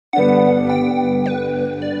Hey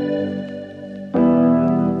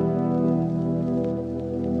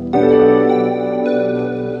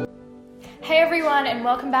everyone, and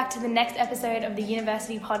welcome back to the next episode of the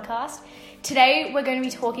University Podcast. Today we're going to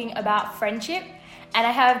be talking about friendship, and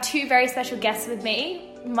I have two very special guests with me.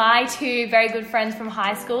 My two very good friends from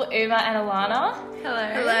high school, Uma and Alana.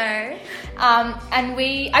 Hello. And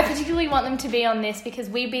I particularly want them to be on this because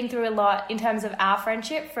we've been through a lot in terms of our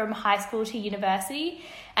friendship from high school to university,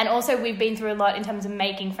 and also we've been through a lot in terms of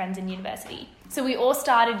making friends in university. So we all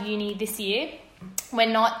started uni this year. We're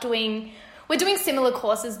doing similar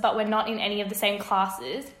courses, but we're not in any of the same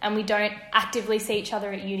classes, and we don't actively see each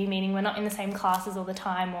other at uni, meaning we're not in the same classes all the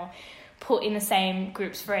time or put in the same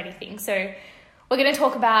groups for anything. So we're going to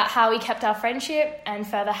talk about how we kept our friendship and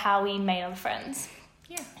further how we made other friends.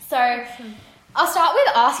 Yeah. So I'll start with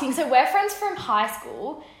asking, so we're friends from high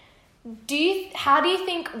school. How do you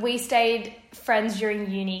think we stayed friends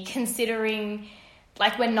during uni, considering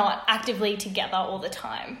like we're not actively together all the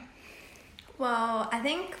time? Well, I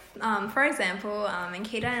think, for example,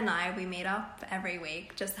 Ankita and I, we meet up every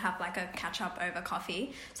week just to have like a catch up over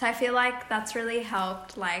coffee. So I feel like that's really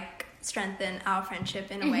helped like strengthen our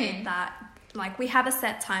friendship in a way that like we have a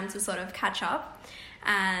set time to sort of catch up,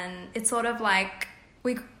 and it's sort of like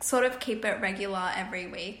we sort of keep it regular every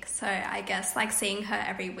week. So I guess like seeing her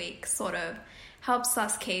every week sort of helps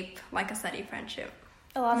us keep like a steady friendship.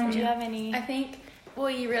 Alana, do you have any? I think, well,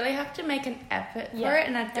 you really have to make an effort for Yeah, it,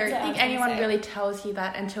 and I that's don't what I think was gonna anyone say. really tells you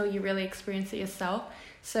that until you really experience it yourself.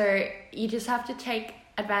 So you just have to take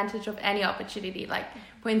advantage of any opportunity. Like,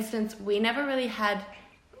 for instance, we never really had,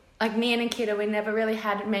 like me and Ankita, we never really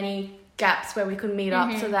had many gaps where we could meet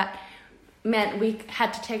up, so that meant we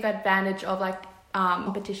had to take advantage of like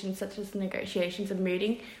competitions such as negotiations and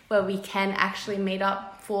mooting, where we can actually meet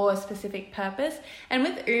up for a specific purpose. And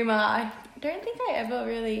with Uma, I don't think I ever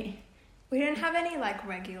really... We didn't have any like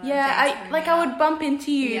regular days Yeah, where we meet I up. would bump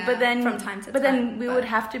into you, Yeah, but then from time to but time, then we but- would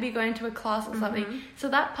have to be going to a class or something. So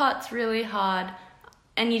that part's really hard,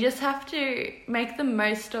 and you just have to make the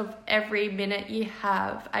most of every minute you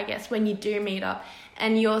have, I guess, when you do meet up.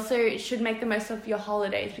 And you also should make the most of your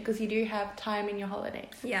holidays, because you do have time in your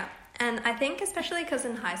holidays. Yeah. And I think especially because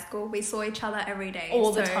in high school we saw each other every day.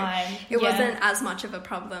 All the so time. It Yeah. wasn't as much of a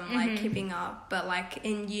problem like keeping up. But like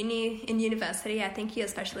in university, I think you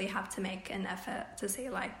especially have to make an effort to see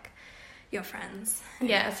like your friends.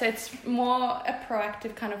 Yeah, so it's more a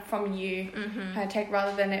proactive kind of from you kind of take,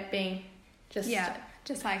 rather than it being just... Yeah.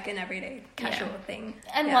 Just like an everyday casual thing.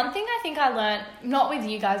 And Yeah. one thing I think I learned, not with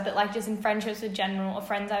you guys, but like just in friendships with general or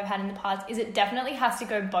friends I've had in the past, is it definitely has to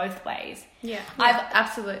go both ways. Yeah, I've-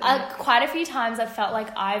 absolutely. Quite a few times I've felt like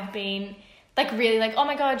I've been like really like, oh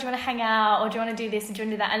my God, do you want to hang out, or do you want to do this, or do you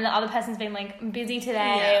want to do that? And the other person's been like, I'm busy today,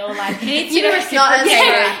 Yeah. or like, needs you to know, reciprocate. Not as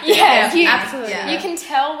good. yeah, you, absolutely. Yeah. You can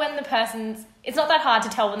tell when the person's, it's not that hard to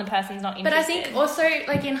tell when the person's not But interested. I think also,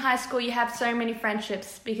 like in high school, you have so many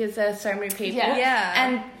friendships because there's so many people. Yeah. Yeah.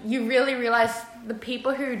 And you really realize the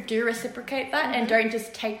people who do reciprocate that and don't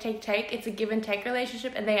just take, it's a give and take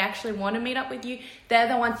relationship, and they actually want to meet up with you, they're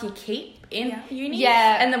the ones you keep in uni.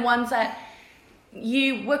 Yeah. And the ones that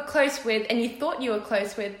you were close with and you thought you were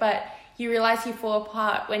close with, but you realize you fall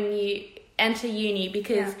apart when you enter uni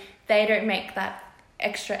because they don't make that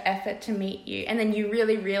extra effort to meet you. And then you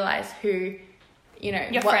really realize who... You know,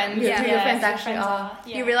 your friends, who your friends actually are.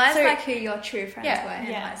 Yeah. You realise So- like who your true friends were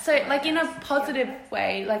in Yeah. high So, school. like, I in a guess. positive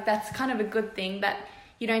way, like, that's kind of a good thing, that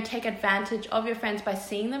you don't take advantage of your friends by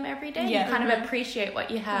seeing them every day. Yeah. You kind of appreciate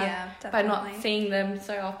what you have Yeah, by not definitely. seeing them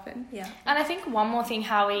so often. Yeah. And I think one more thing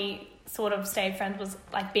how we sort of stayed friends was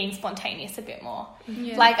like being spontaneous a bit more.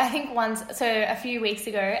 Yeah. Like I think a few weeks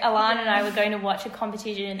ago, Alana and I were going to watch a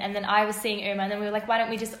competition, and then I was seeing Uma, and then we were like, why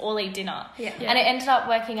don't we just all eat dinner? Yeah. And it ended up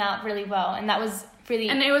working out really well, and that was really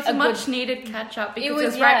And it was a good- much needed catch up because it was,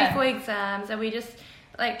 was right yeah. before exams, and we just,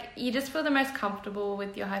 like, you just feel the most comfortable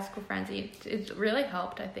with your high school friends. It really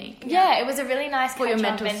helped, I think. Yeah, it was a really nice For your catch up,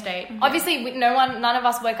 mental and state. Obviously, none of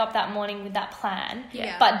us woke up that morning with that plan.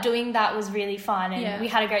 Yeah. But doing that was really fun, and Yeah. we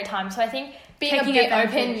had a great time. So I think being Taking a bit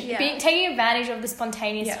advantage, open, yeah. taking advantage of the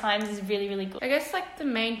spontaneous Yeah. times is really, really good. I guess, like, the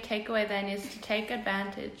main takeaway then is to take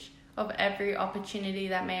advantage of every opportunity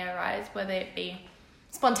that may arise, whether it be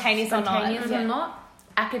Spontaneous or spontaneous not. or not,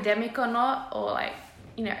 academic or not, or like,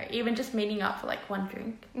 you know, even just meeting up for like one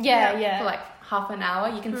drink Yeah. for like half an hour,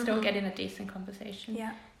 you can still get in a decent conversation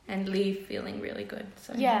Yeah. and leave feeling really good.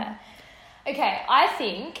 So Yeah. Okay, I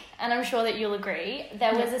think, and I'm sure that you'll agree,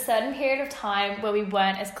 there was a certain period of time where we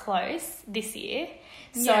weren't as close this year.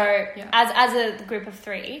 So Yeah. as a group of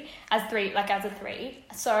three, as a three.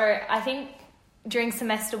 So I think during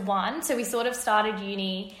semester 1. So we sort of started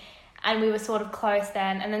uni and we were sort of close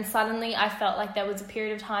then, and then suddenly I felt like there was a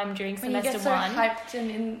period of time during semester you get so 1 hyped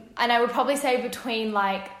and I would probably say between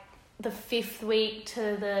like the 5th week to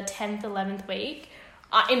the 10th 11th week,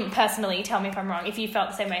 personally, tell me if I'm wrong, if you felt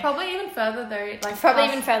the same way. probably even further though, like Probably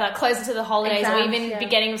even further, closer to the holidays, or exams, even yeah.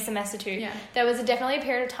 beginning of semester 2. Yeah. There was definitely a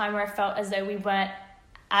period of time where I felt as though we weren't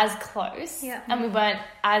as close, Yeah. and we weren't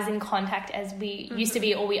as in contact as we used to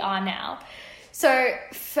be or we are now. So,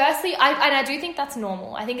 firstly, I do think that's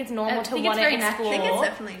normal. I think it's normal I to think want it's to very explore. I think it's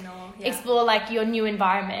definitely normal. Yeah. Explore like your new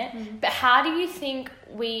environment. But how do you think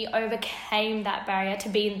we overcame that barrier to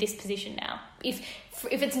be in this position now? If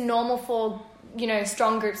it's normal for, you know,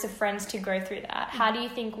 strong groups of friends to go through that, how do you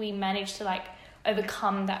think we managed to like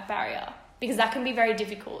overcome that barrier? Because that can be very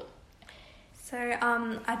difficult. So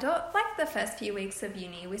I thought like the first few weeks of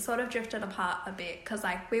uni, we sort of drifted apart a bit because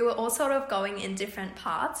like we were all sort of going in different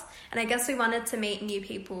paths, and I guess we wanted to meet new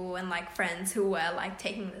people and like friends who were like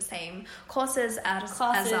taking the same courses as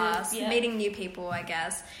us, yeah. meeting new people, I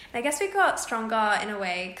guess. And I guess we got stronger in a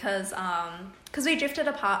way because we drifted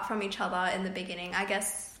apart from each other in the beginning. I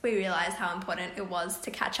guess we realized how important it was to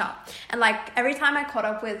catch up. And like every time I caught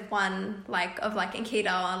up with one like Inkita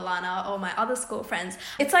or Lana or my other school friends,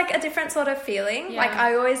 it's like a different sort of feeling. Yeah. Like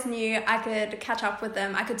I always knew I could catch up with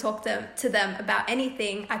them. I could talk to them about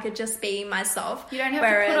anything. I could just be myself. you don't have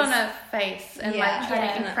to put on a face and Yeah, like try to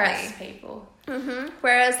definitely. impress people.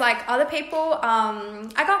 Whereas like other people,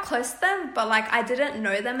 I got close to them, but like I didn't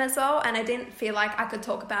know them as well, and I didn't feel like I could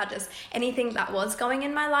talk about just anything that was going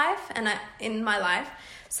in my life.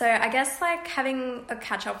 So I guess like having a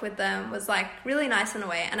catch up with them was like really nice in a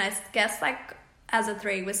way, and I guess like as a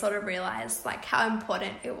 3 we sort of realized like how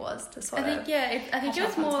important it was to sort I think of I think it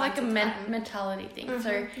was catch up on more time like a to time. mentality thing.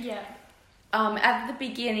 So Yeah. at the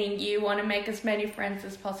beginning you want to make as many friends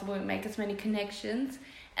as possible and make as many connections,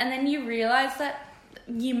 and then you realize that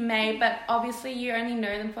you may, but obviously you only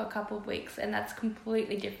know them for a couple of weeks, and that's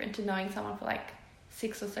completely different to knowing someone for like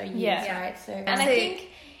 6 or so years, Yeah. right? So And I think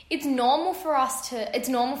it's normal for it's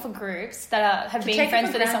normal for groups that have been take it friends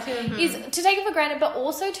for for this long, granted. is to take it for granted, but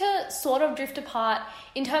also to sort of drift apart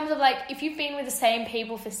in terms of like, if you've been with the same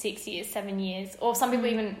people for 6 years, 7 years, or some people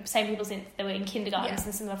even same people since they were in kindergarten,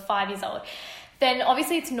 since they were 5 years old, then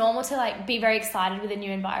obviously it's normal to like be very excited with a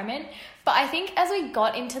new environment. But I think as we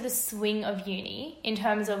got into the swing of uni, in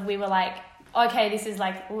terms of we were like, okay, this is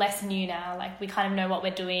like less new now, like we kind of know what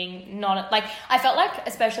we're doing. Not like, I felt like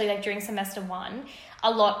especially like during semester 1,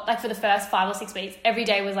 a lot, like for the first 5 or 6 weeks, every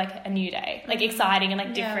day was like a new day, like exciting and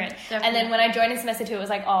like different. Definitely. And then when I joined in semester 2, it was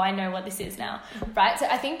like, oh, I know what this is now, right? So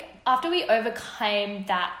I think after we overcame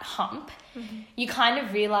that hump, you kind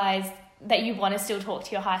of realize that you want to still talk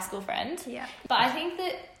to your high school friends. Yeah. But I think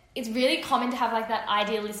that it's really common to have like that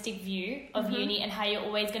idealistic view of uni and how you're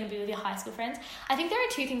always going to be with your high school friends. I think there are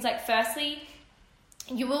 2 things. Like, firstly,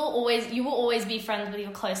 you will always be friends with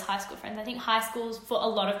your close high school friends. I think high schools for a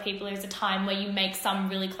lot of people is a time where you make some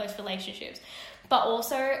really close relationships, but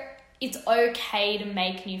also it's okay to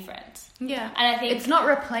make new friends. yeah, And I think it's not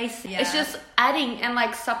replacing. Yeah. It's just adding and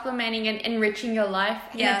like supplementing and enriching your life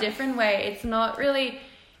in Yeah. a different way. It's not really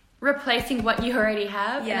replacing what you already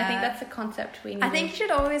have. And I Yeah. think that's a concept we need. I think you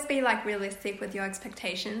should always be like realistic with your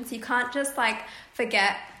expectations. You can't just like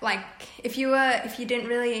forget, like if you didn't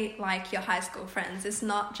really like your high school friends, it's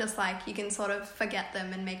not just like you can sort of forget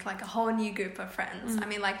them and make like a whole new group of friends. I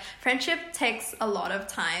mean, like friendship takes a lot of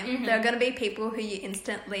time. There are going to be people who you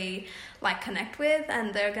instantly like connect with,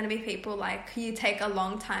 and there are going to be people like who you take a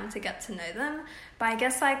long time to get to know them. But I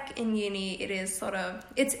guess like in uni,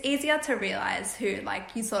 it's easier to realize who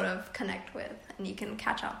like you sort of connect with, and you can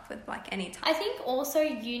catch up with like any time. I think also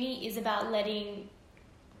uni is about letting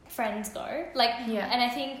friends go. Like, Yeah. and I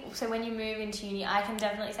think so when you move into uni, I can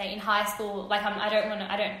definitely say in high school, like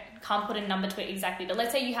can't put a number to it exactly, but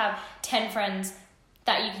let's say you have 10 friends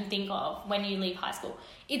that you can think of when you leave high school.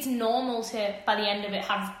 It's normal to, by the end of it,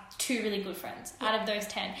 have 2 really good friends out of those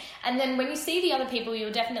 10. And then when you see the other people,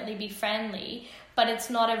 you'll definitely be friendly, but it's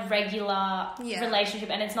not a regular relationship,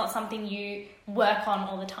 and it's not something you work on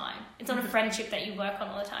all the time. It's not a friendship that you work on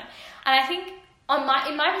all the time. And I think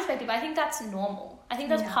in my perspective, I think that's normal. I think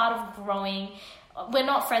that's part of growing. We're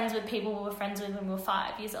not friends with people we were friends with when we were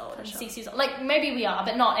 5 years old and 6 years old. Like, maybe we are,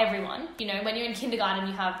 but not everyone. You know, when you're in kindergarten,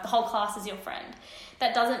 you have the whole class as your friend.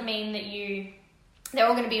 That doesn't mean that they're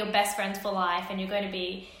all going to be your best friends for life and you're going to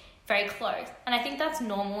be very close. And I think that's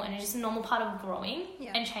normal, and it's just a normal part of growing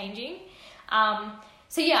and changing.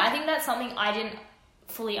 So yeah, I think that's something I didn't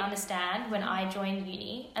fully understand when I joined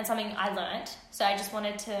uni, and something I learnt. So I just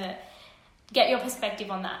wanted to get your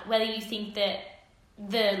perspective on that, whether you think that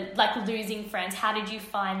the like losing friends. How did you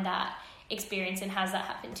find that experience, and how's that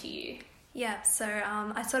happened to you? Yeah, so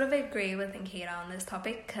I sort of agree with Ankita on this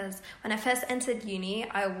topic, because when I first entered uni,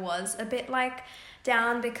 I was a bit like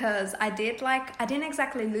down, because I didn't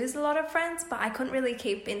exactly lose a lot of friends, but I couldn't really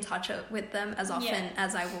keep in touch with them as often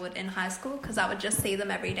as I would in high school, because I would just see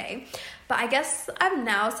them every day. But I guess I've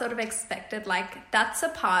now sort of expected, like, that's a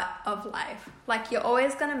part of life. Like, you're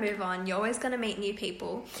always going to move on, you're always going to meet new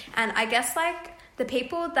people. And I guess, like, the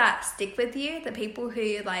people that stick with you, the people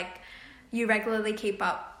who, like, you regularly keep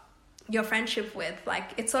up your friendship with, like,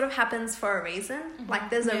 it sort of happens for a reason. Like,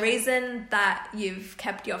 there's a reason that you've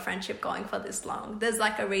kept your friendship going for this long. There's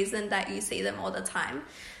like a reason that you see them all the time.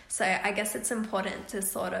 So I guess it's important to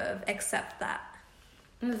sort of accept that.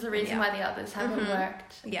 And there's a reason why the others haven't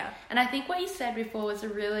worked. Yeah. And I think what you said before was a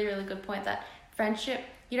really, really good point, that friendship,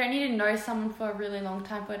 you don't need to know someone for a really long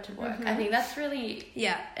time for it to work. I think that's really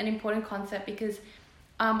an important concept, because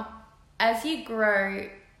as you grow,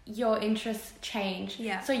 your interests change.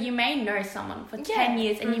 So you may know someone for 10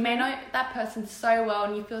 years and you may know that person so well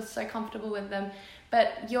and you feel so comfortable with them,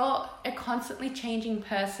 but you're a constantly changing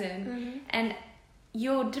person and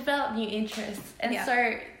you'll develop new interests. And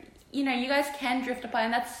so, you know, you guys can drift apart,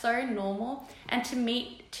 and that's so normal. And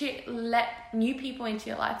to let new people into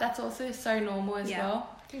your life, that's also so normal as well.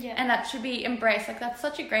 And that should be embraced. Like, that's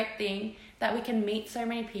such a great thing that we can meet so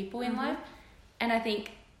many people in life. And I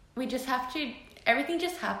think we just have to, everything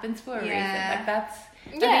just happens for a reason. Like, that's,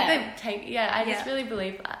 I just really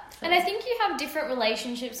believe that. So. And I think you have different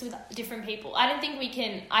relationships with different people. I don't think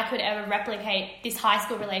I could ever replicate this high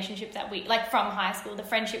school relationship that we, like, from high school, the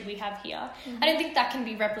friendship we have here. I don't think that can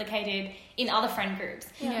be replicated in other friend groups.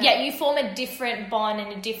 Yeah, you form a different bond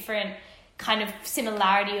and a different kind of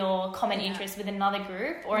similarity or common interest with another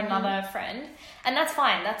group or another friend, and that's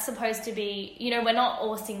fine. That's supposed to be, you know, we're not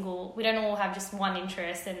all single, we don't all have just one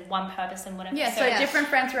interest and one purpose and whatever. So different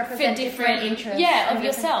friends represent different interests of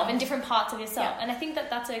yourself and different parts of yourself, and I think that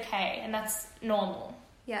that's okay and that's normal.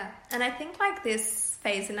 And I think, like, this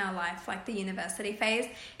phase in our life, like the university phase,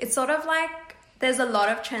 it's sort of like there's a lot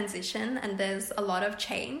of transition and there's a lot of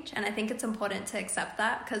change, and I think it's important to accept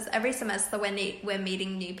that, because every semester we're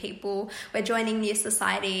meeting new people, we're joining new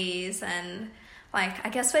societies, and, like, I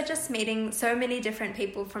guess we're just meeting so many different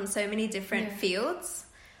people from so many different fields.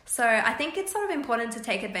 So I think it's sort of important to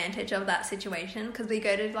take advantage of that situation, because we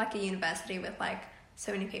go to, like, a university with, like,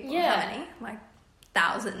 so many people. How many? Like,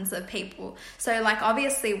 thousands of people. So, like,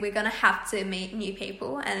 obviously we're going to have to meet new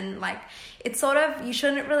people, and, like, it's sort of, you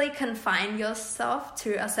shouldn't really confine yourself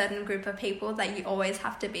to a certain group of people that you always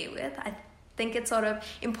have to be with. I think it's sort of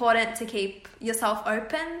important to keep yourself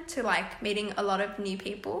open to, like, meeting a lot of new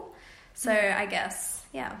people. So I guess,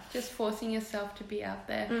 just forcing yourself to be out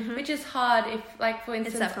there, which is hard. If, like, for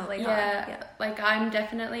instance, it's definitely hard. Like, I'm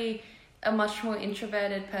definitely a much more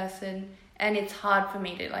introverted person, and it's hard for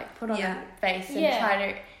me to, like, put on a face and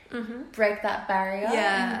try to break that barrier.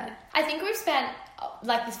 I think we've spent,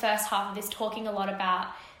 like, this first half of this talking a lot about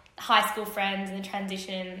high school friends and the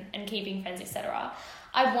transition and keeping friends, etc.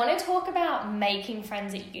 I want to talk about making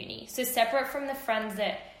friends at uni. So separate from the friends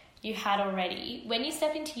that you had already, when you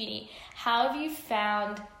stepped into uni, how have you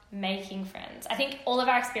found making friends? I think all of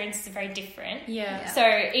our experiences are very different.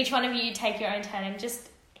 So each one of you take your own turn and just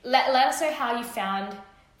let us know how you found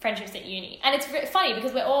friendships at uni. And it's funny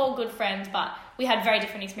because we're all good friends, but we had very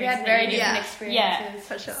different experiences. Experiences,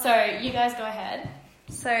 for sure. So you guys go ahead.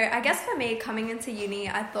 So I guess for me, coming into uni,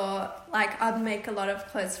 I thought, like, I'd make a lot of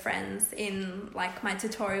close friends in, like, my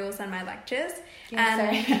tutorials and my lectures. And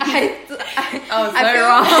I was so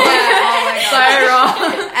wrong. So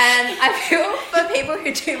wrong. And I feel for people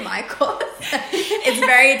who do my course, it's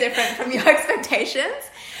very different from your expectations.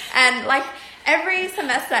 And, like, every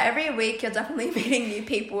semester, every week, you're definitely meeting new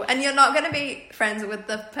people, and you're not going to be friends with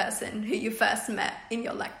the person who you first met in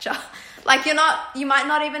your lecture. Like, you might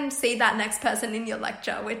not even see that next person in your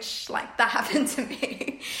lecture, which, like, that happened to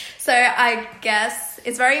me. So I guess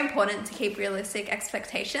it's very important to keep realistic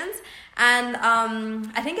expectations. And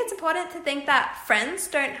I think it's important to think that friends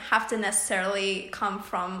don't have to necessarily come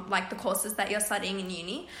from, like, the courses that you're studying in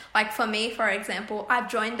uni. Like, for me, for example, I've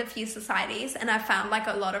joined a few societies and I've found, like,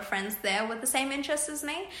 a lot of friends there with the same interests as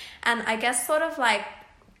me. And I guess sort of, like,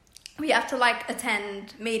 we have to, like,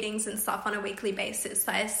 attend meetings and stuff on a weekly basis.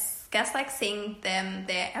 So I guess, like, seeing them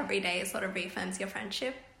there every day sort of reaffirms your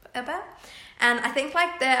friendship a bit. And I think,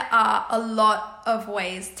 like, there are a lot of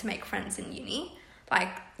ways to make friends in uni. like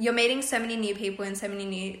you're meeting so many new people in so many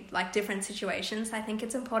new like different situations. I think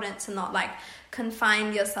it's important to not like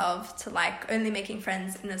confine yourself to like only making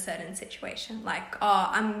friends in a certain situation. Like,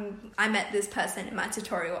 oh, I met this person in my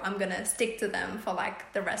tutorial, I'm gonna stick to them for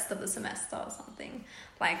like the rest of the semester or something.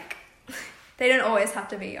 Like they don't always have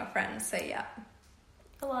to be your friends. So yeah.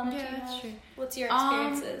 Alana, Yeah, that's true. What's your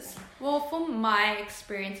experiences? Well, for my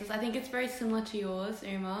experiences, I think it's very similar to yours,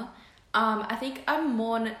 Uma. I think I'm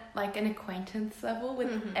more on, like an acquaintance level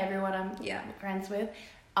with everyone I'm friends with.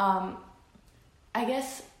 I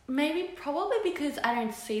guess probably because I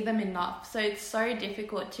don't see them enough, so it's so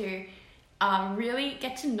difficult to really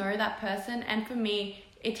get to know that person. And for me,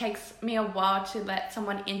 it takes me a while to let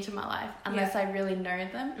someone into my life unless I really know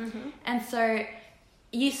them. And so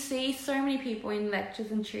you see so many people in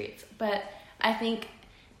lectures and shoots, but I think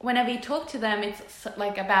whenever you talk to them, it's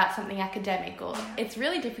like about something academic, or it's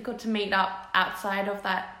really difficult to meet up outside of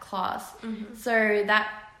that class. So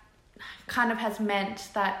that kind of has meant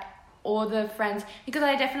that all the friends, because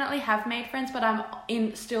I definitely have made friends, but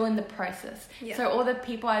I'm still in the process. So all the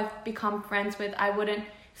people I've become friends with, I wouldn't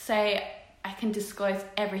say I can disclose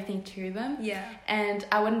everything to them. And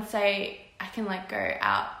I wouldn't say I can like go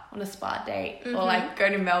out on a spa date or like go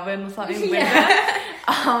to Melbourne or something with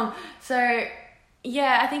them. So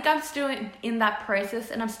yeah, I think I'm still in that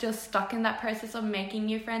process, and I'm still stuck in that process of making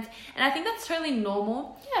new friends. And I think that's totally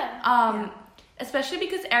normal. Especially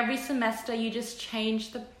because every semester you just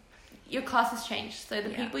change your classes change. So the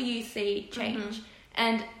people you see change.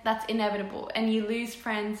 And that's inevitable. And you lose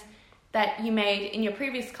friends that you made in your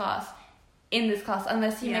previous class in this class,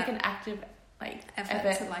 unless you make an active like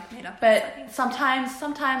effort to like meet up. But sometimes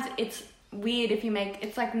it's weird if you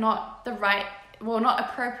it's like not the right, not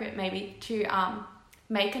appropriate maybe to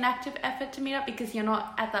make an active effort to meet up, because you're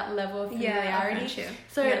not at that level of familiarity.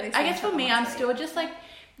 So I guess for me, I'm still just like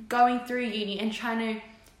going through uni and trying to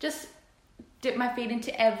just dip my feet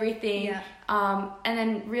into everything, and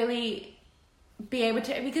then really be able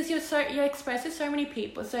to, because you're exposed to so many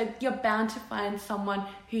people, so you're bound to find someone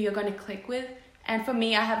who you're going to click with. And for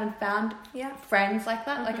me, I haven't found friends like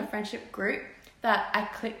that, like a friendship group that I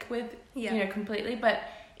click with, completely. But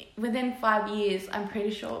within 5 years, I'm pretty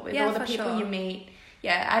sure with all the people you meet,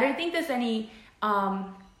 I don't think there's any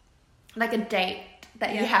like a date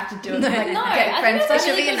that you have to do it. Like, no, get friends. That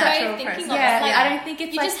should be a natural process. I don't think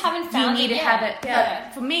it's you just haven't found you need to have it. Yeah.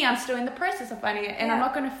 But for me, I'm still in the process of finding it, and I'm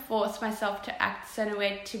not going to force myself to act a certain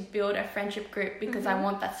way to build a friendship group because I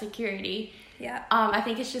want that security. I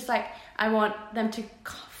think it's just like I want them to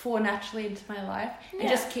fall naturally into my life and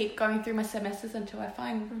just keep going through my semesters until I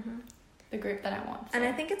find the group that I want. So. And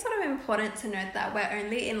I think it's sort of important to note that we're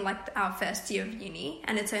only in like our first year of uni,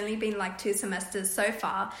 and it's only been like 2 semesters so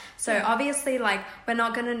far. So obviously like we're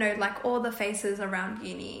not going to know like all the faces around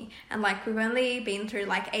uni, and like we've only been through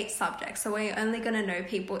like 8 subjects. So we're only going to know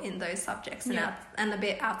people in those subjects and a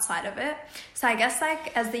bit outside of it. So I guess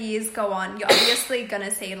like as the years go on, you're obviously going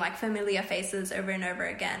to see like familiar faces over and over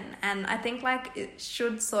again. And I think like it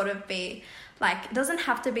should sort of be like, it doesn't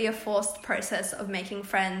have to be a forced process of making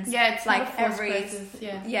friends. It's like not a forced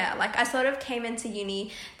process. Like I sort of came into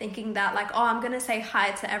uni thinking that like, oh, I'm gonna say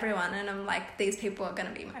hi to everyone, and I'm like, these people are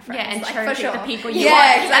gonna be my friends. And like, for sure. the people you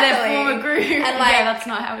want, exactly. and then form a group. And like, that's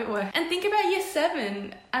not how it works. And think about year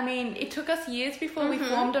 7. I mean, it took us years before we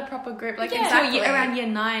formed a proper group. Like until around year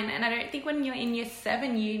 9, and I don't think when you're in year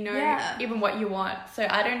 7, you know even what you want. So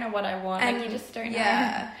I don't know what I want. And like, you just don't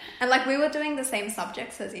know. And like we were doing the same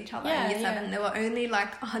subjects as each other in year 7. There were only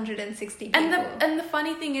like 160 people. And the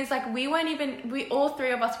funny thing is, like, we all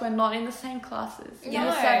 3 of us were not in the same classes. No.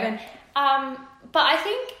 Year 7. But I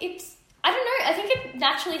think I don't know, I think it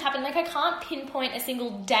naturally happened. Like, I can't pinpoint a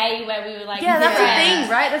single day where we were like, that's the thing,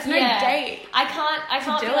 right? There's no date. I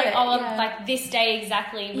can't be like, it. like this day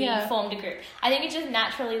exactly we formed a group. I think it just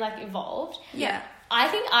naturally like evolved. I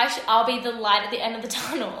think I'll be the light at the end of the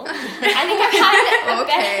tunnel. I think I've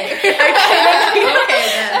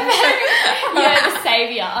had the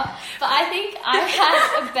savior. But I think I've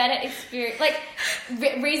had a better experience, like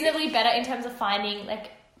reasonably better in terms of finding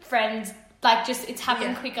like friends. Like just it's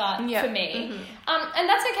happened quicker for me. And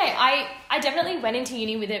that's okay. I definitely went into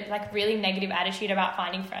uni with a like really negative attitude about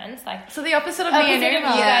finding friends. Like so the opposite of me and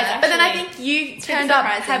Uma. You guys, but then I think you turned up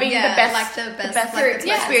having the best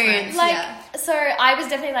experience. So I was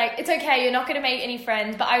definitely like, it's okay, you're not going to make any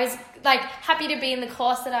friends, but I was like happy to be in the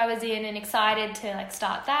course that I was in and excited to like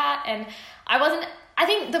start that. And I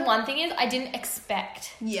think the one thing is I didn't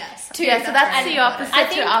expect. So that's the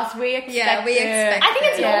opposite to us. We expect. I think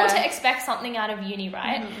it's normal to expect something out of uni,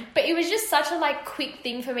 right? But it was just such a like quick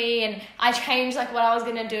thing for me, and I changed like what I was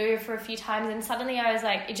gonna do for a few times, and suddenly I was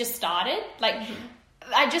like, it just started. Like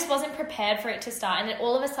I just wasn't prepared for it to start, and then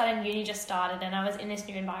all of a sudden uni just started and I was in this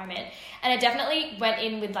new environment, and I definitely went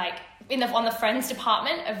in with like on the friends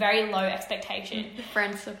department a very low expectation. The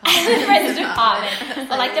friends department. The friends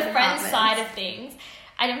department, or like the friends side of things.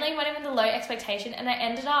 I definitely went in with a low expectation, and I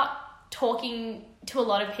ended up talking to a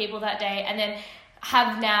lot of people that day, and then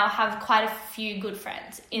have quite a few good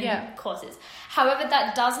friends in courses. However,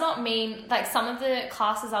 that does not mean like some of the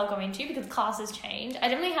classes I'll go into, because classes change. I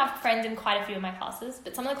definitely have friends in quite a few of my classes,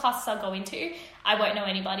 but some of the classes I'll go into, I won't know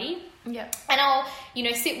anybody. Yeah. And I'll,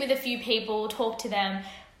 sit with a few people, talk to them.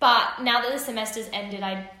 But now that the semester's ended,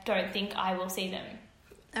 I don't think I will see them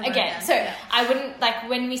again. So I wouldn't, like,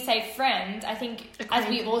 when we say friends, I think, as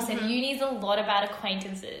we all said, uni is a lot about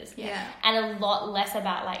acquaintances. Yeah. And a lot less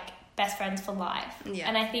about, like, best friends for life. Yeah.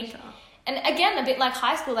 And I think, and again, a bit like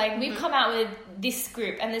high school, like, we've come out with this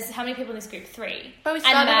group, and there's how many people in this group? 3. But we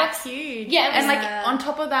started off huge. Yeah. And, like, on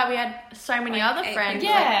top of that, we had so many other friends.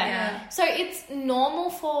 Yeah. So it's normal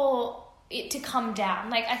for it to come down.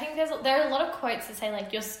 Like, I think there are a lot of quotes that say, like,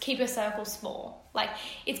 just keep your circle small. Like,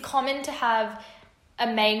 it's common to have a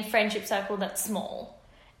main friendship circle that's small.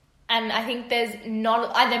 And I think there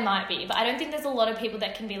might be, but I don't think there's a lot of people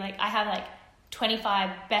that can be like, I have like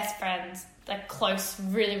 25 best friends, like close,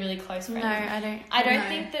 really, really close friends. No, I don't. I don't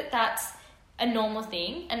think that that's a normal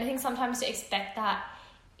thing. And I think sometimes to expect that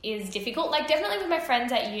is difficult. Like, definitely with my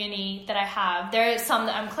friends at uni that I have, there are some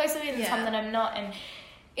that I'm closer with and some that I'm not, and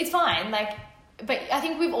it's fine. Like, but I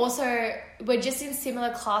think we're just in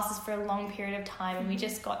similar classes for a long period of time, and we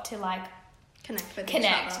just got to like connect with each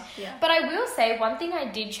other. Yeah. But I will say one thing I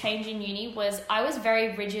did change in uni was I was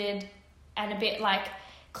very rigid and a bit like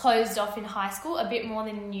closed off in high school, a bit more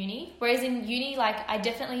than in uni. Whereas in uni, like, I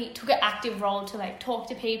definitely took an active role to like talk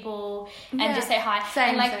to people and just say hi.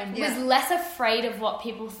 Same, and like was less afraid of what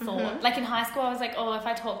people thought. Like in high school, I was like, oh, if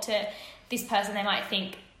I talk to this person, they might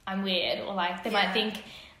think I'm weird, or like they might think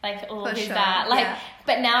like, oh, who's that? Like,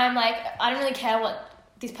 but now I'm like, I don't really care what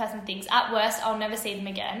this person thinks. At worst, I'll never see them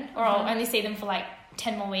again, or I'll only see them for like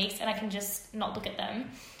 10 more weeks, and I can just not look at them,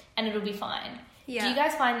 and it'll be fine. Yeah. Do you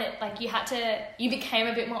guys find that like you became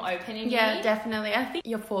a bit more open in uni? Yeah, definitely. I think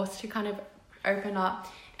you're forced to kind of open up,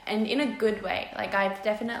 and in a good way. Like, I've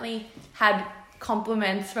definitely had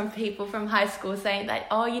compliments from people from high school saying that,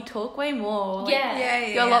 oh, you talk way more.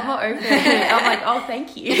 Like, you're a lot more open. I'm like, oh,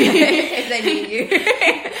 thank you. If they knew you.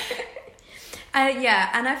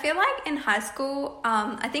 And I feel like in high school,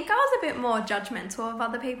 I think I was a bit more judgmental of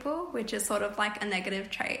other people, which is sort of like a negative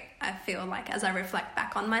trait, I feel like, as I reflect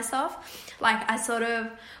back on myself. Like, I sort of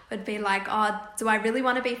would be like, oh, do I really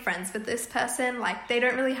want to be friends with this person? Like, they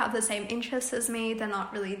don't really have the same interests as me. They're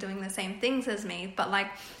not really doing the same things as me. But like,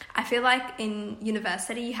 I feel like in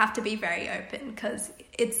university, you have to be very open because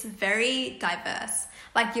it's very diverse.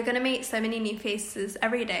 Like, you're going to meet so many new faces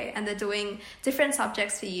every day, and they're doing different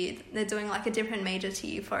subjects for you. They're doing like a different major to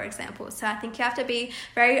you, for example. So I think you have to be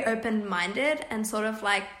very open-minded and sort of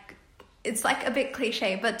like, it's like a bit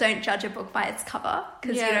cliche, but don't judge a book by its cover.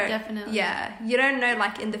 Definitely. Yeah, you don't know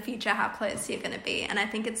like in the future how close you're going to be. And I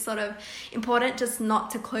think it's sort of important just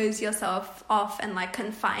not to close yourself off and like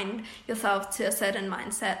confine yourself to a certain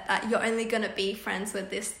mindset that you're only going to be friends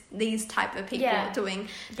with these type of people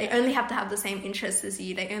they only have to have the same interests as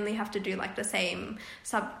you. They only have to do like the same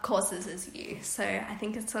sub courses as you. So I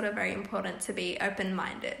think it's sort of very important to be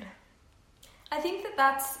open-minded. I think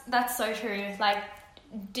that's so true. Like,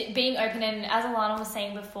 being open, and as Alana was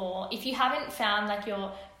saying before, if you haven't found like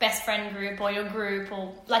your best friend group or your group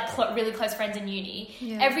or like really close friends in uni,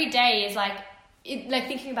 every day is like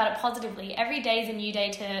thinking about it positively. Every day is a new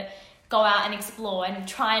day to go out and explore and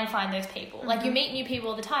try and find those people. Like, you meet new people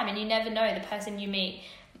all the time, and you never know the person you meet.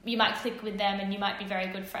 You might click with them and you might be very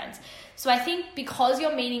good friends. So I think because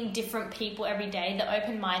you're meeting different people every day, the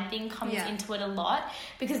open mind thing comes into it a lot,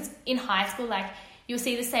 because in high school, like, you'll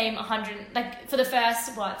see the same 100, like, for the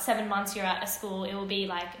first, 7 months you're at a school, it will be,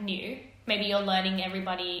 like, new. Maybe you're learning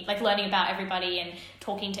everybody, like, learning about everybody and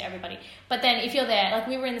talking to everybody. But then if you're there, like,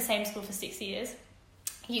 we were in the same school for 6 years,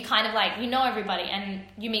 you kind of, like, you know everybody and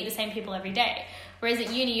you meet the same people every day. Whereas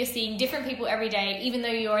at uni, you're seeing different people every day, even though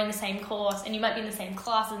you're in the same course and you might be in the same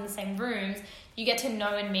classes, in the same rooms, you get to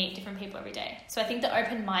know and meet different people every day. So I think the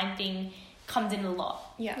open mind thing comes in a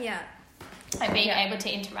lot. Like, being able to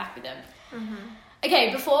interact with them.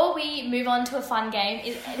 Okay, before we move on to a fun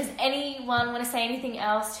game, does anyone want to say anything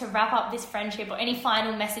else to wrap up this friendship, or any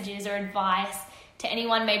final messages or advice to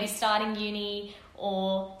anyone maybe starting uni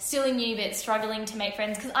or still in uni but struggling to make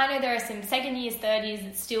friends? Because I know there are some second years, third years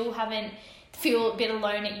that still feel a bit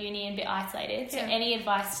alone at uni and a bit isolated. So any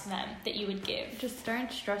advice to them that you would give? Just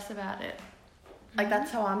don't stress about it. Like,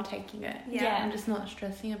 that's how I'm taking it. Yeah. I'm just not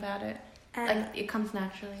stressing about it. And Like, it comes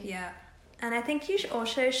naturally. yeah. And I think you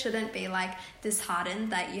also shouldn't be like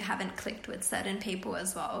disheartened that you haven't clicked with certain people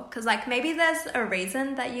as well. Because like maybe there's a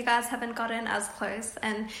reason that you guys haven't gotten as close,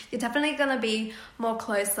 and you're definitely going to be more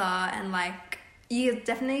closer, and like you're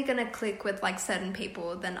definitely going to click with like certain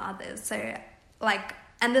people than others. So like,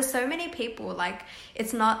 and there's so many people, like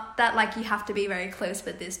it's not that like you have to be very close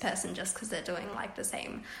with this person just because they're doing like the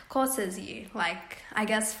same course as you. Like I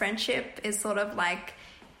guess friendship is sort of like,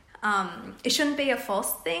 it shouldn't be a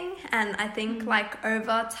forced thing, and I think like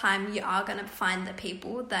over time you are gonna find the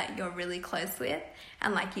people that you're really close with,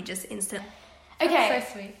 and like you just instant. Okay,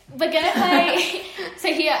 So sweet. we're gonna play. So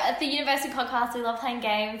here at the University Podcast, we love playing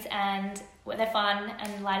games and they're fun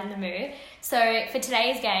and lighten the mood. So for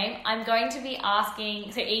today's game, I'm going to be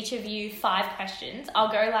asking each of you 5 questions.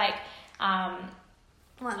 I'll go like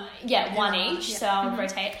One. one each, Yeah. so I'll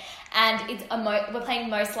rotate. And it's we're playing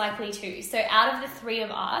most likely to. So out of the 3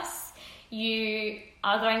 of us, you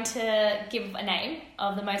are going to give a name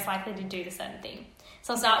of the most likely to do the certain thing.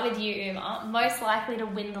 So I'll start with you, Uma. Most likely to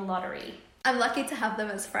win the lottery. I'm lucky to have them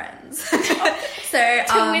as friends. So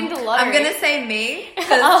win the lottery. I'm gonna say me because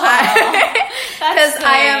That's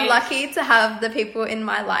I am sweet. lucky to have the people in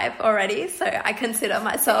my life already. So I consider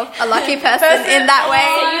myself a lucky person in that way.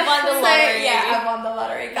 So you won the lottery. Yeah, I won the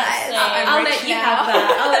lottery, guys. sweet. I'm rich let you now. have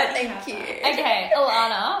that. I'll let you Thank you. Okay,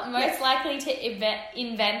 Alana, most likely to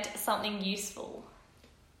invent something useful.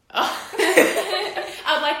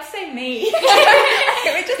 I'd like to say me.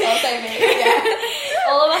 Can we just all say me? Yeah.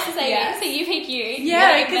 All of us are saying Yes. so you pick you.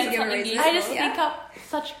 Yeah, You because invent give a something reason. useful. I just Yeah. think up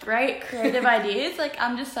such great creative ideas. Like,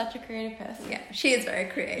 I'm just such a creative person. Yeah, she is very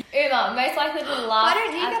creative. Uma, most likely to laugh. Why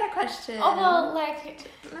don't you at- get a question? Oh well, like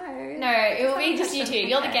No. no, it will be It's just not a you 2. question.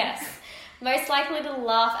 You're the Okay. guest. Most likely to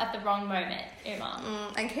laugh at the wrong moment, Uma.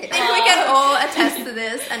 Okay, I think we can all attest to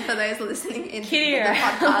this, and for those listening in Kitty, the right?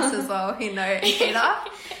 podcast as well who know Nikita,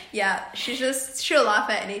 yeah, she'll laugh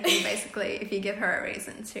at anything basically if you give her a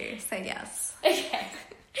reason to. So yes. Okay.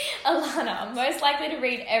 Alana, most likely to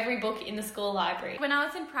read every book in the school library. When I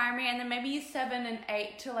was in primary, and then maybe year 7 and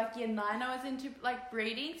 8 to like year 9, I was into like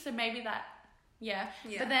reading. So maybe that, yeah.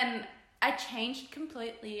 Yeah. But then I changed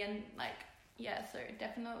completely, and like, yeah. So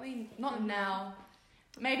definitely not now.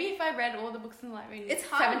 Maybe if I read all the books in the library. It's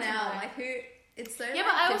hard 7 to now. 9. Like who? It's so. Yeah,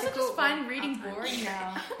 but I also difficult just find when reading our time- boring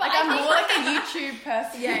now. But Like, I I'm think- more like a YouTube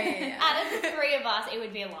person. Yeah. Out of the 3 of us, it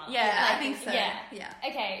would be Alana. Yeah, I I think think so. Yeah. Yeah.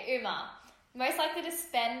 Okay, Uma. Most likely to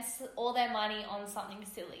spend all their money on something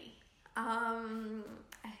silly.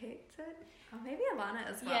 I hate it. Oh, maybe Alana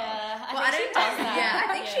as well. Yeah, I well, think she does that. Yeah,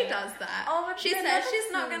 I think she Yeah. does that. Oh, but she then says that's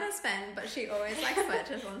she's not silly. gonna spend, but she always like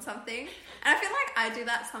splurges on something. And I feel like I do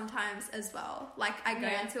that sometimes as well. Like I go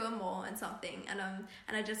Yeah. into a mall and something, and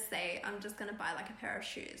I just say I'm just gonna buy like a pair of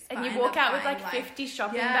shoes. And But you I end walk up out with buying, like 50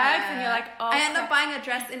 shopping yeah. bags, and you're like, oh, I end up crap. buying a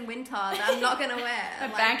dress in winter that I'm not gonna wear. My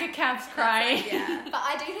Like, bank account's that's crying. like, yeah. But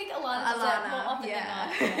I do think Alana does it more often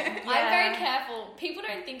yeah. than not. I'm Yeah. very careful. People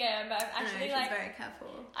don't think I am, but I'm I know, actually she's like, very careful.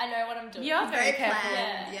 I know what I'm doing. You're very Very careful.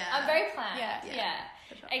 planned. Yeah. Yeah. I'm very planned. Yeah. Yeah.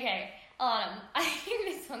 For sure. Okay, Alana, I think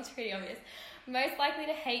this one's pretty obvious. Most likely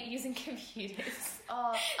to hate using computers.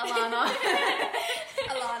 Oh, Alana.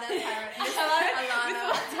 Alana Tarrant. Alana-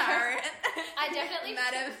 Alana Tarrant. I definitely,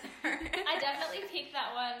 Madam Tarrant. I definitely picked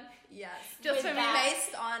that one Yes. Just with for me, that.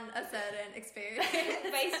 Based on a certain experience.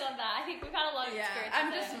 based on that. I think we've had a lot of Yeah. experience.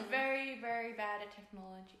 I'm with just it. very, very bad at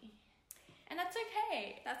technology. And that's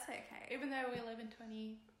okay. That's okay. Even though we live in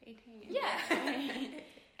 2018. Yeah.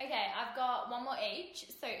 Okay, I've got one more each.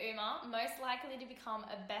 So, Uma, most likely to become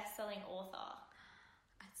a best-selling author.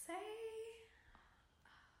 I'd say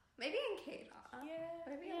maybe Ankita. Yeah.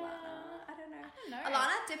 Maybe yeah. Alana. I don't know. know.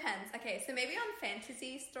 Alana depends. Okay, so maybe on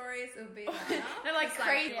fantasy stories it would be Alana. They're, like, It's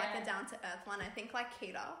crazy. like Yeah. a down to earth one. I think like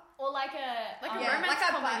Kita. Or like a... Like a um, romance like a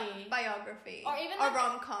comedy. biography. Or even a like-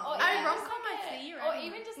 rom com. or I even rom-com just like I a- see, Or right?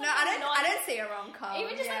 even just No, like I don't see a rom com.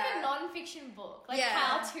 Even just like a non-fiction book, like Yeah.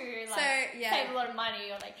 how to like So, yeah. save a lot of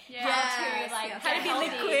money, or like Yeah. how to Yes, like yes. get How to be healthy.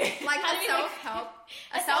 liquid. like How a to be self help.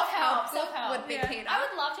 A self-help would be Yeah. Kita. I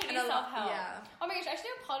would love to do And a lot- self-help. yeah. Oh my gosh, I should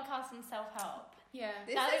do a podcast on self-help. Yeah.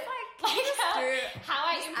 This That is is like, like just how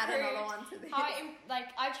I just add another improve. one to this.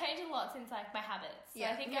 I've changed a lot since like my habits. So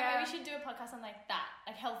Yeah. I think Yeah. I maybe should do a podcast on like that,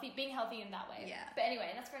 like being healthy in that way. Yeah. But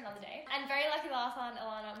anyway, that's for another day. And very lucky last one,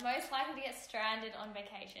 Alana, most likely to get stranded on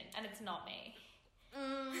vacation, and it's not me.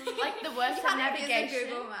 Like the worst You at can't use the navigation.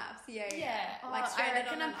 Google Maps. Yeah. Yeah. Like Oh, I stranded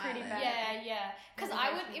reckon on I'm an pretty island. bad. Yeah. Because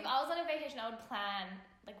I would, if I was on a vacation, I would plan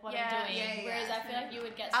like what Yeah, I'm doing. yeah, Whereas yeah. I feel like you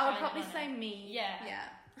would get. I would stranded probably on say it. me. Yeah. Yeah.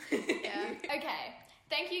 Yeah. Okay.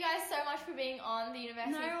 Thank you guys so much for being on the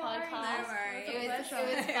University Podcast. No worries. It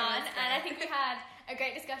was fun, and I think we had a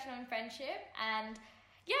great discussion on friendship. And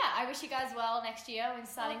yeah, I wish you guys well next year when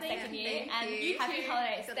starting second year. Thank And you. happy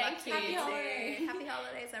holidays. Good Thank luck you. to you too. Happy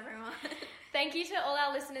holidays, everyone. Thank you to all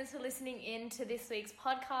our listeners for listening in to this week's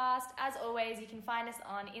podcast. As always, you can find us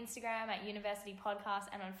on Instagram at University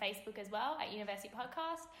Podcast and on Facebook as well at University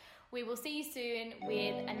Podcast. We will see you soon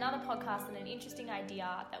with another podcast and an interesting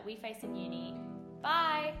idea that we face in uni.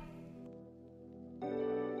 Bye!